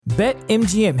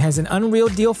BetMGM has an unreal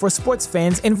deal for sports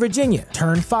fans in Virginia.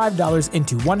 Turn $5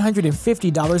 into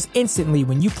 $150 instantly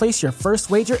when you place your first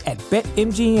wager at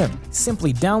BetMGM.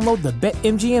 Simply download the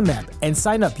BetMGM app and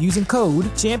sign up using code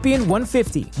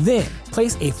Champion150. Then,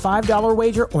 place a $5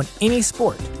 wager on any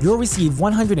sport. You'll receive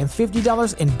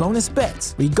 $150 in bonus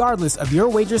bets, regardless of your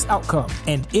wager's outcome.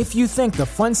 And if you think the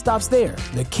fun stops there,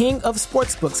 the King of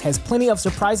Sportsbooks has plenty of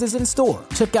surprises in store.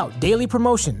 Check out daily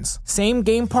promotions,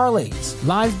 same-game parlays,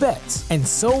 live bets, and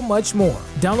so much more.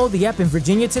 Download the app in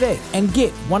Virginia today and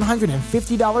get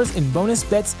 $150 in bonus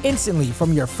bets instantly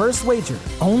from your first wager.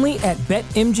 Only at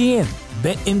BetMGM.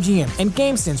 BetMGM and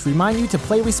GameSense remind you to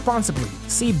play responsibly.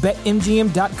 See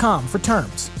BetMGM.com for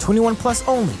terms. 21 plus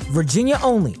only. Virginia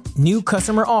only. New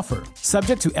customer offer.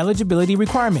 Subject to eligibility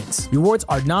requirements. Rewards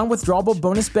are non-withdrawable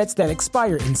bonus bets that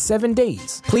expire in 7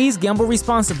 days. Please gamble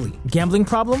responsibly. Gambling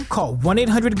problem? Call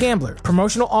 1-800-GAMBLER.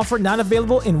 Promotional offer not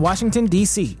available in Washington,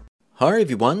 D.C. Hi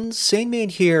everyone, Sandman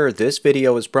here. This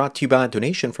video is brought to you by a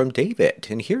donation from David,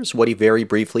 and here's what he very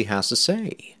briefly has to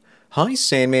say. Hi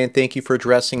Sandman, thank you for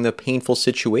addressing the painful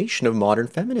situation of modern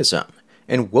feminism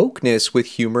and wokeness with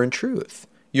humor and truth.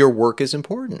 Your work is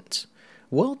important.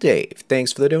 Well Dave,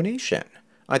 thanks for the donation.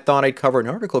 I thought I'd cover an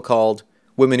article called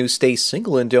Women Who Stay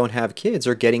Single and Don't Have Kids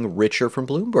Are Getting Richer from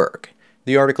Bloomberg.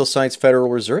 The article cites Federal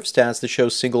Reserve stats that show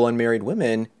single unmarried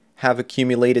women have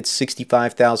accumulated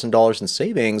 $65,000 in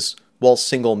savings, while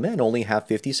single men only have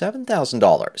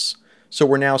 $57,000. So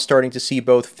we're now starting to see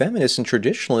both feminists and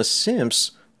traditionalist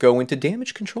simps go into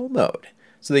damage control mode,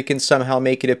 so they can somehow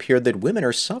make it appear that women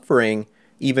are suffering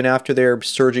even after they're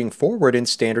surging forward in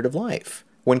standard of life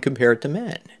when compared to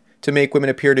men, to make women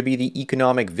appear to be the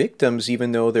economic victims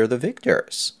even though they're the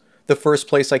victors. The first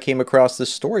place I came across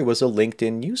this story was a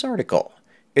LinkedIn news article.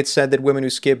 It said that women who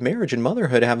skip marriage and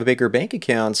motherhood have bigger bank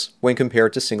accounts when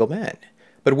compared to single men,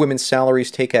 but women's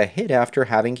salaries take a hit after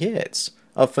having kids,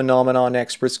 a phenomenon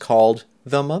experts called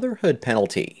the motherhood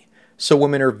penalty. So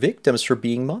women are victims for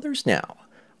being mothers now.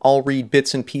 I'll read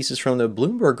bits and pieces from the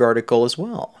Bloomberg article as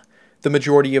well. The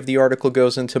majority of the article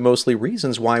goes into mostly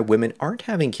reasons why women aren't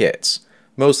having kids,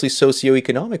 mostly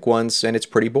socioeconomic ones, and it's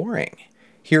pretty boring.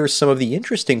 Here are some of the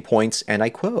interesting points, and I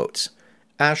quote,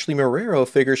 Ashley Marrero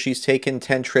figures she's taken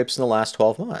 10 trips in the last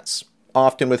 12 months,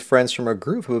 often with friends from a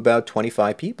group of about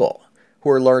 25 people, who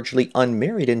are largely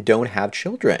unmarried and don't have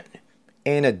children.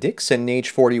 Anna Dixon,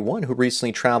 age 41, who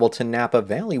recently traveled to Napa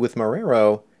Valley with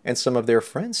Marrero and some of their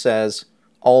friends, says,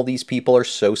 all these people are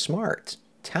so smart,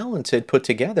 talented, put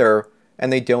together,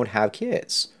 and they don't have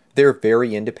kids. They're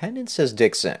very independent, says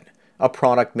Dixon, a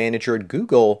product manager at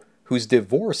Google who's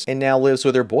divorced and now lives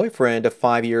with her boyfriend of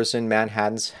 5 years in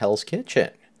Manhattan's Hell's Kitchen.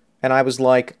 And I was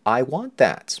like, I want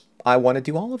that. I want to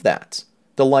do all of that.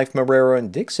 The life Marrero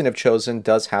and Dixon have chosen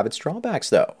does have its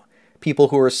drawbacks, though. People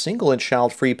who are single and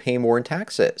child-free pay more in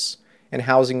taxes, and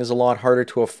housing is a lot harder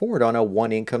to afford on a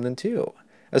one income than two,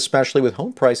 especially with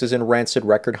home prices and rents at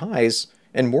record highs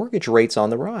and mortgage rates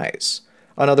on the rise.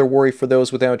 Another worry for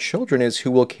those without children is who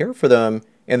will care for them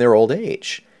in their old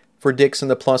age. For Dixon,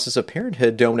 the pluses of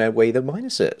parenthood don't outweigh the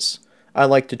minuses. I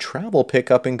like to travel,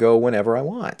 pick up, and go whenever I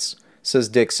want, says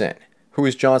Dixon,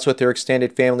 whose jaunts with their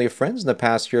extended family of friends in the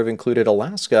past year have included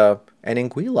Alaska and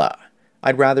Anguilla.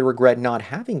 I'd rather regret not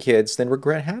having kids than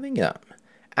regret having them.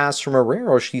 As for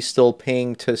Marrero, she's still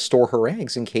paying to store her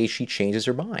eggs in case she changes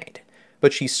her mind.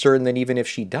 But she's certain that even if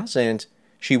she doesn't,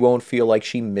 she won't feel like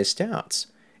she missed out.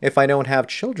 If I don't have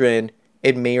children,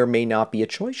 it may or may not be a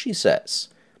choice, she says.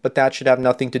 But that should have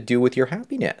nothing to do with your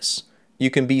happiness.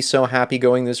 You can be so happy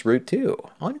going this route too,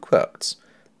 unquote.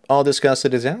 I'll discuss the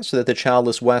disaster that the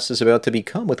childless West is about to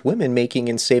become with women making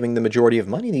and saving the majority of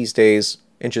money these days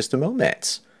in just a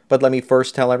moment. But let me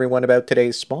first tell everyone about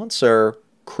today's sponsor,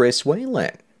 Chris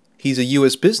Whalen. He's a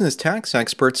U.S. business tax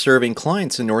expert serving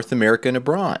clients in North America and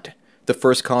abroad. The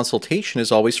first consultation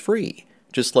is always free,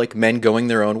 just like men going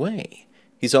their own way.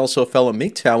 He's also a fellow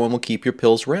MGTOW and will keep your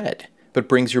pills red, but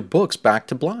brings your books back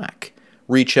to black.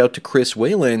 Reach out to Chris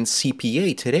Whalen,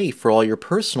 CPA, today for all your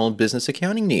personal and business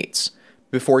accounting needs,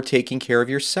 before taking care of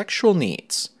your sexual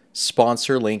needs.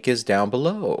 Sponsor link is down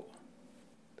below.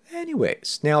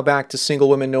 Anyways, now back to single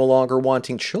women no longer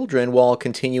wanting children while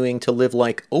continuing to live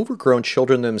like overgrown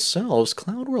children themselves,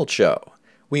 Cloud World show.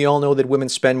 We all know that women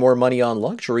spend more money on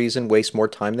luxuries and waste more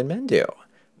time than men do.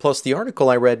 Plus, the article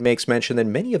I read makes mention that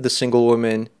many of the single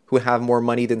women who have more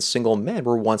money than single men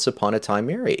were once upon a time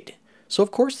married. So of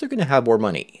course they're going to have more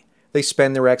money. They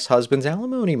spend their ex-husband's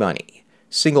alimony money.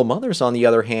 Single mothers, on the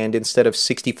other hand, instead of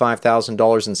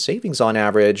 $65,000 in savings on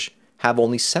average, have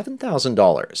only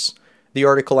 $7,000. The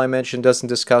article I mentioned doesn't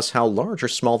discuss how large or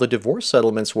small the divorce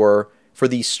settlements were for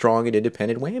these strong and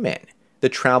independent women that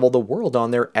travel the world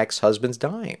on their ex-husband's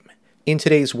dime. In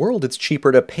today's world, it's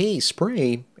cheaper to pay,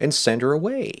 spray, and send her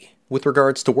away with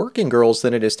regards to working girls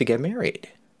than it is to get married.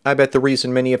 I bet the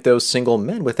reason many of those single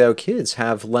men without kids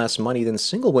have less money than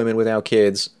single women without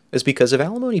kids is because of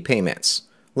alimony payments.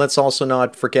 Let's also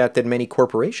not forget that many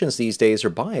corporations these days are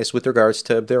biased with regards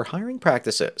to their hiring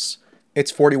practices.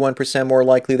 It's 41% more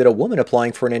likely that a woman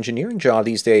applying for an engineering job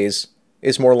these days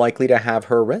is more likely to have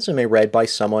her resume read by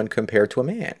someone compared to a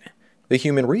man. The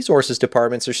human resources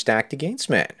departments are stacked against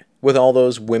men, with all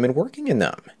those women working in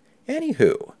them.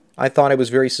 Anywho, I thought it was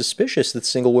very suspicious that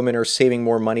single women are saving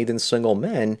more money than single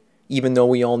men, even though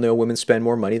we all know women spend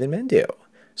more money than men do.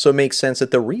 So it makes sense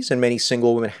that the reason many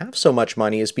single women have so much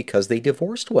money is because they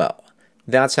divorced well.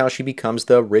 That's how she becomes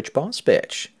the rich boss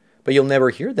bitch. But you'll never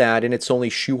hear that, and it's only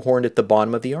shoehorned at the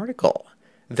bottom of the article.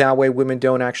 That way women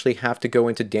don't actually have to go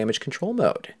into damage control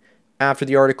mode. After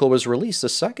the article was released, the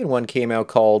second one came out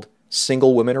called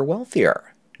Single Women Are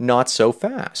Wealthier. Not so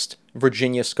fast,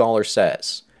 Virginia scholar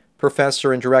says.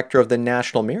 Professor and director of the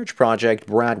National Marriage Project,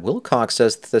 Brad Wilcox,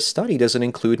 says that the study doesn't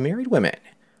include married women.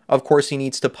 Of course, he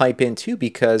needs to pipe in too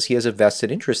because he has a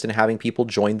vested interest in having people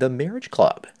join the marriage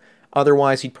club.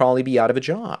 Otherwise, he'd probably be out of a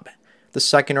job. The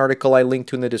second article I linked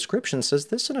to in the description says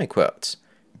this, and I quote,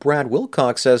 Brad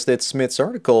Wilcox says that Smith's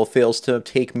article fails to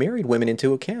take married women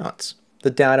into account.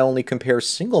 The data only compares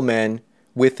single men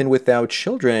with and without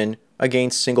children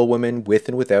against single women with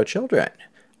and without children.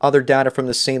 Other data from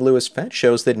the St. Louis Fed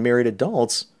shows that married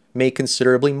adults make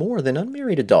considerably more than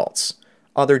unmarried adults.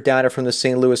 Other data from the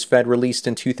St. Louis Fed released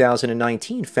in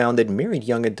 2019 found that married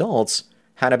young adults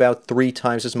had about 3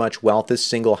 times as much wealth as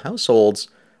single households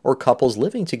or couples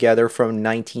living together from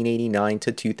 1989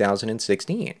 to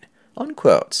 2016.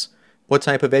 Unquote. What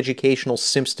type of educational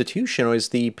substitution is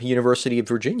the University of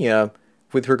Virginia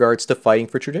with regards to fighting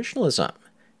for traditionalism?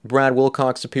 Brad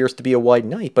Wilcox appears to be a white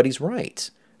knight, but he's right,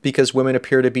 because women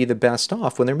appear to be the best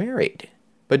off when they're married.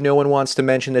 But no one wants to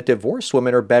mention that divorced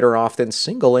women are better off than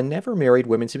single and never married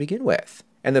women to begin with.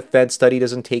 And the Fed study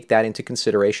doesn't take that into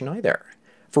consideration either.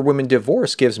 For women,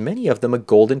 divorce gives many of them a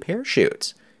golden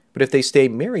parachute. But if they stay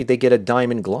married, they get a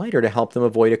diamond glider to help them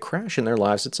avoid a crash in their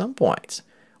lives at some point.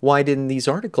 Why didn't these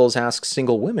articles ask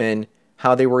single women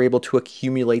how they were able to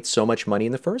accumulate so much money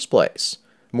in the first place?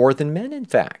 More than men, in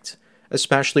fact.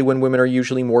 Especially when women are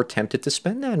usually more tempted to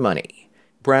spend that money.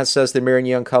 Brad says that married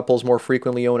young couples more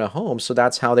frequently own a home, so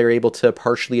that's how they're able to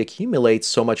partially accumulate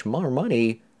so much more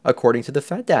money, according to the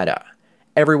Fed data.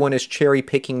 Everyone is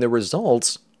cherry-picking the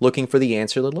results, looking for the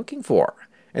answer they're looking for,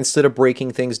 instead of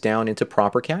breaking things down into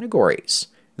proper categories.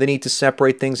 They need to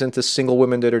separate things into single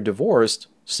women that are divorced,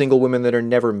 single women that are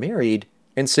never married,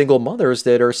 and single mothers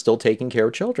that are still taking care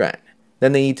of children.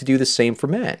 Then they need to do the same for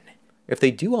men. If they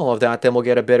do all of that, then we'll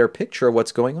get a better picture of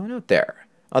what's going on out there.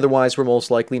 Otherwise, we'll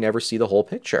most likely never see the whole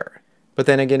picture. But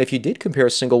then again, if you did compare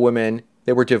single women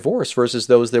that were divorced versus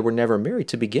those that were never married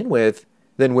to begin with,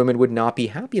 then women would not be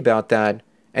happy about that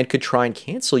and could try and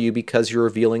cancel you because you're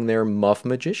revealing their muff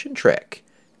magician trick.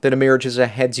 That a marriage is a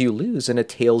heads you lose and a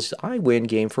tails I win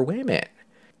game for women.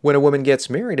 When a woman gets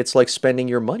married, it's like spending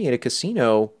your money at a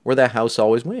casino where the house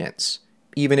always wins.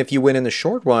 Even if you win in the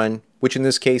short run, which in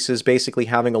this case is basically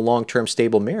having a long-term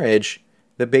stable marriage,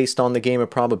 that based on the game of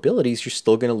probabilities, you're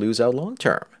still going to lose out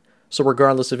long-term. So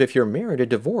regardless of if you're married or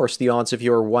divorced, the odds of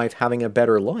your wife having a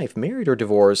better life, married or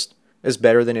divorced, is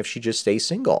better than if she just stays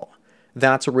single.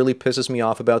 That's what really pisses me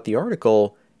off about the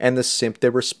article and the simp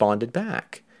that responded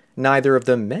back. Neither of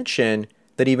them mention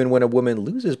that even when a woman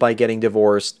loses by getting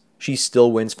divorced, she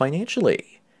still wins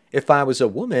financially. If I was a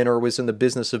woman or was in the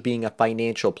business of being a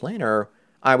financial planner,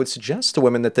 I would suggest to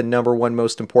women that the number one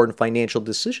most important financial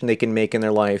decision they can make in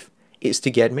their life is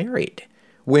to get married.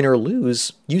 Win or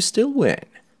lose, you still win.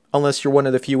 Unless you're one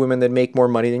of the few women that make more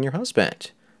money than your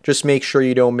husband. Just make sure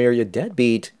you don't marry a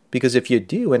deadbeat, because if you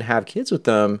do and have kids with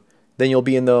them, then you'll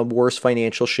be in the worst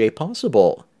financial shape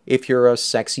possible if you're a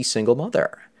sexy single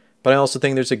mother. But I also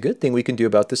think there's a good thing we can do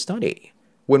about this study.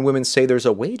 When women say there's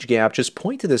a wage gap, just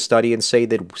point to this study and say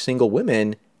that single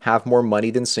women have more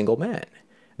money than single men.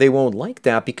 They won't like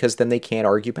that because then they can't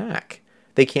argue back.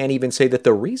 They can't even say that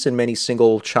the reason many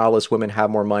single childless women have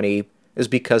more money is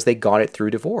because they got it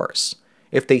through divorce.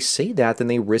 If they say that, then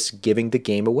they risk giving the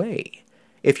game away.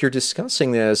 If you're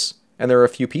discussing this, and there are a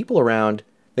few people around,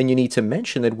 then you need to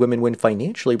mention that women win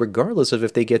financially regardless of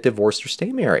if they get divorced or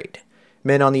stay married.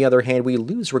 Men, on the other hand, we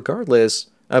lose regardless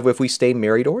of if we stay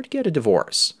married or get a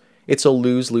divorce. It's a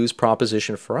lose-lose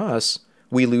proposition for us.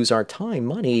 We lose our time,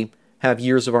 money, have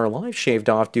years of our lives shaved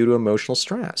off due to emotional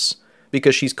stress,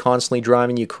 because she's constantly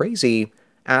driving you crazy,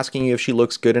 asking you if she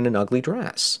looks good in an ugly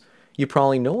dress. You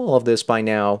probably know all of this by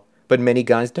now, but many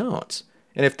guys don't.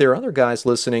 And if there are other guys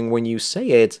listening when you say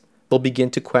it, they'll begin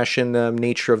to question the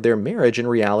nature of their marriage in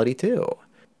reality too.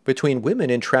 Between women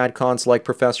and tradcons like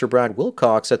Professor Brad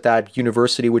Wilcox at that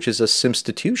university, which is a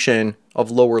simstitution of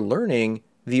lower learning,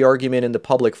 the argument in the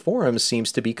public forum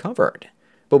seems to be covered.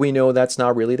 But we know that's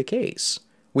not really the case.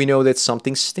 We know that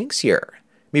something stinks here.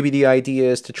 Maybe the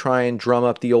idea is to try and drum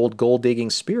up the old gold-digging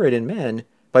spirit in men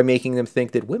by making them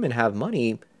think that women have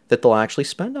money that they'll actually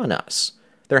spend on us.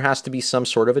 There has to be some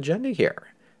sort of agenda here.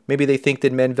 Maybe they think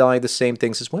that men value the same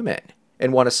things as women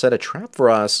and want to set a trap for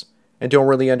us and don't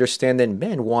really understand that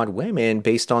men want women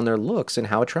based on their looks and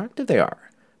how attractive they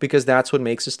are, because that's what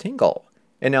makes us tingle,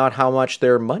 and not how much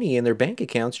their money in their bank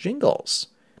accounts jingles.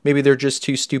 Maybe they're just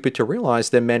too stupid to realize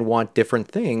that men want different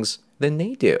things than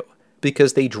they do,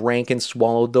 because they drank and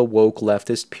swallowed the woke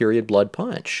leftist period blood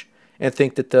punch, and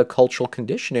think that the cultural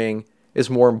conditioning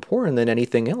is more important than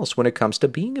anything else when it comes to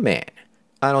being a man.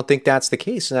 I don't think that's the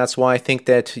case, and that's why I think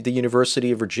that the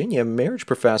University of Virginia marriage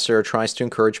professor tries to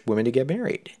encourage women to get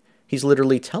married. He's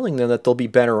literally telling them that they'll be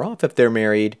better off if they're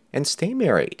married and stay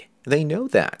married. They know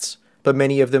that, but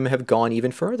many of them have gone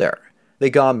even further. They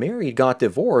got married, got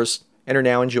divorced, and are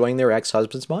now enjoying their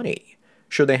ex-husband's money.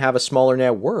 Sure, they have a smaller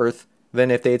net worth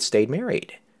than if they had stayed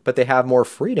married, but they have more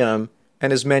freedom,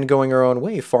 and as men going our own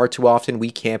way, far too often we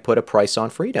can't put a price on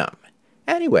freedom.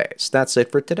 Anyways, that's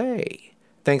it for today.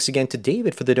 Thanks again to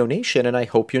David for the donation, and I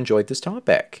hope you enjoyed this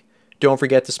topic. Don't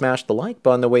forget to smash the like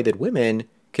button the way that women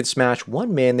can smash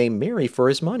one man they marry for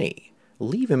his money,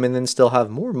 leave him and then still have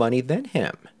more money than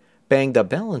him. Bang the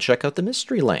bell and check out the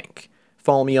mystery link.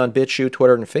 Follow me on BitChute,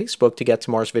 Twitter, and Facebook to get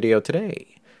tomorrow's video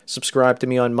today. Subscribe to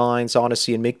me on Minds,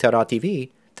 Odyssey, and MGTOW.tv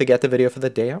to get the video for the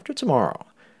day after tomorrow.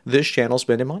 This channel's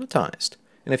been demonetized,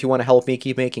 and if you want to help me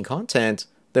keep making content,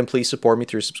 then please support me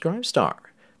through Subscribestar.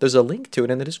 There's a link to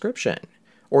it in the description.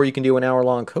 Or you can do an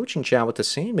hour-long coaching chat with the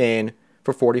Sandman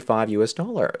for $45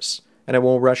 US, and I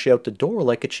won't rush you out the door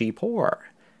like a cheap whore.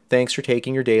 Thanks for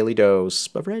taking your daily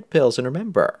dose of red pills, and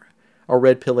remember, a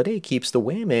red pill a day keeps the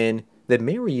women that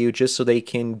marry you just so they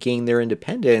can gain their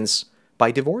independence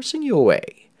by divorcing you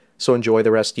away. So enjoy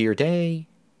the rest of your day,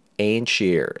 and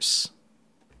cheers.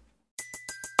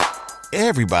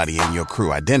 Everybody in your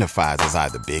crew identifies as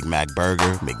either Big Mac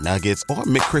Burger, McNuggets, or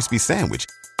McCrispy Sandwich.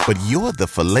 But you're the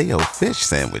Filet-O-Fish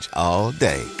Sandwich all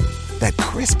day. That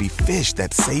crispy fish,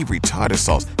 that savory tartar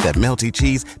sauce, that melty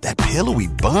cheese, that pillowy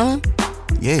bun.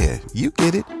 Yeah, you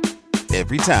get it.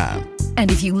 Every time. And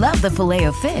if you love the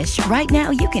Filet-O-Fish, right now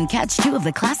you can catch two of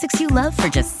the classics you love for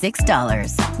just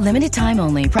 $6. Limited time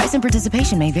only. Price and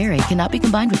participation may vary. Cannot be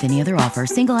combined with any other offer.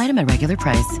 Single item at regular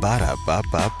price.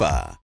 Ba-da-ba-ba-ba.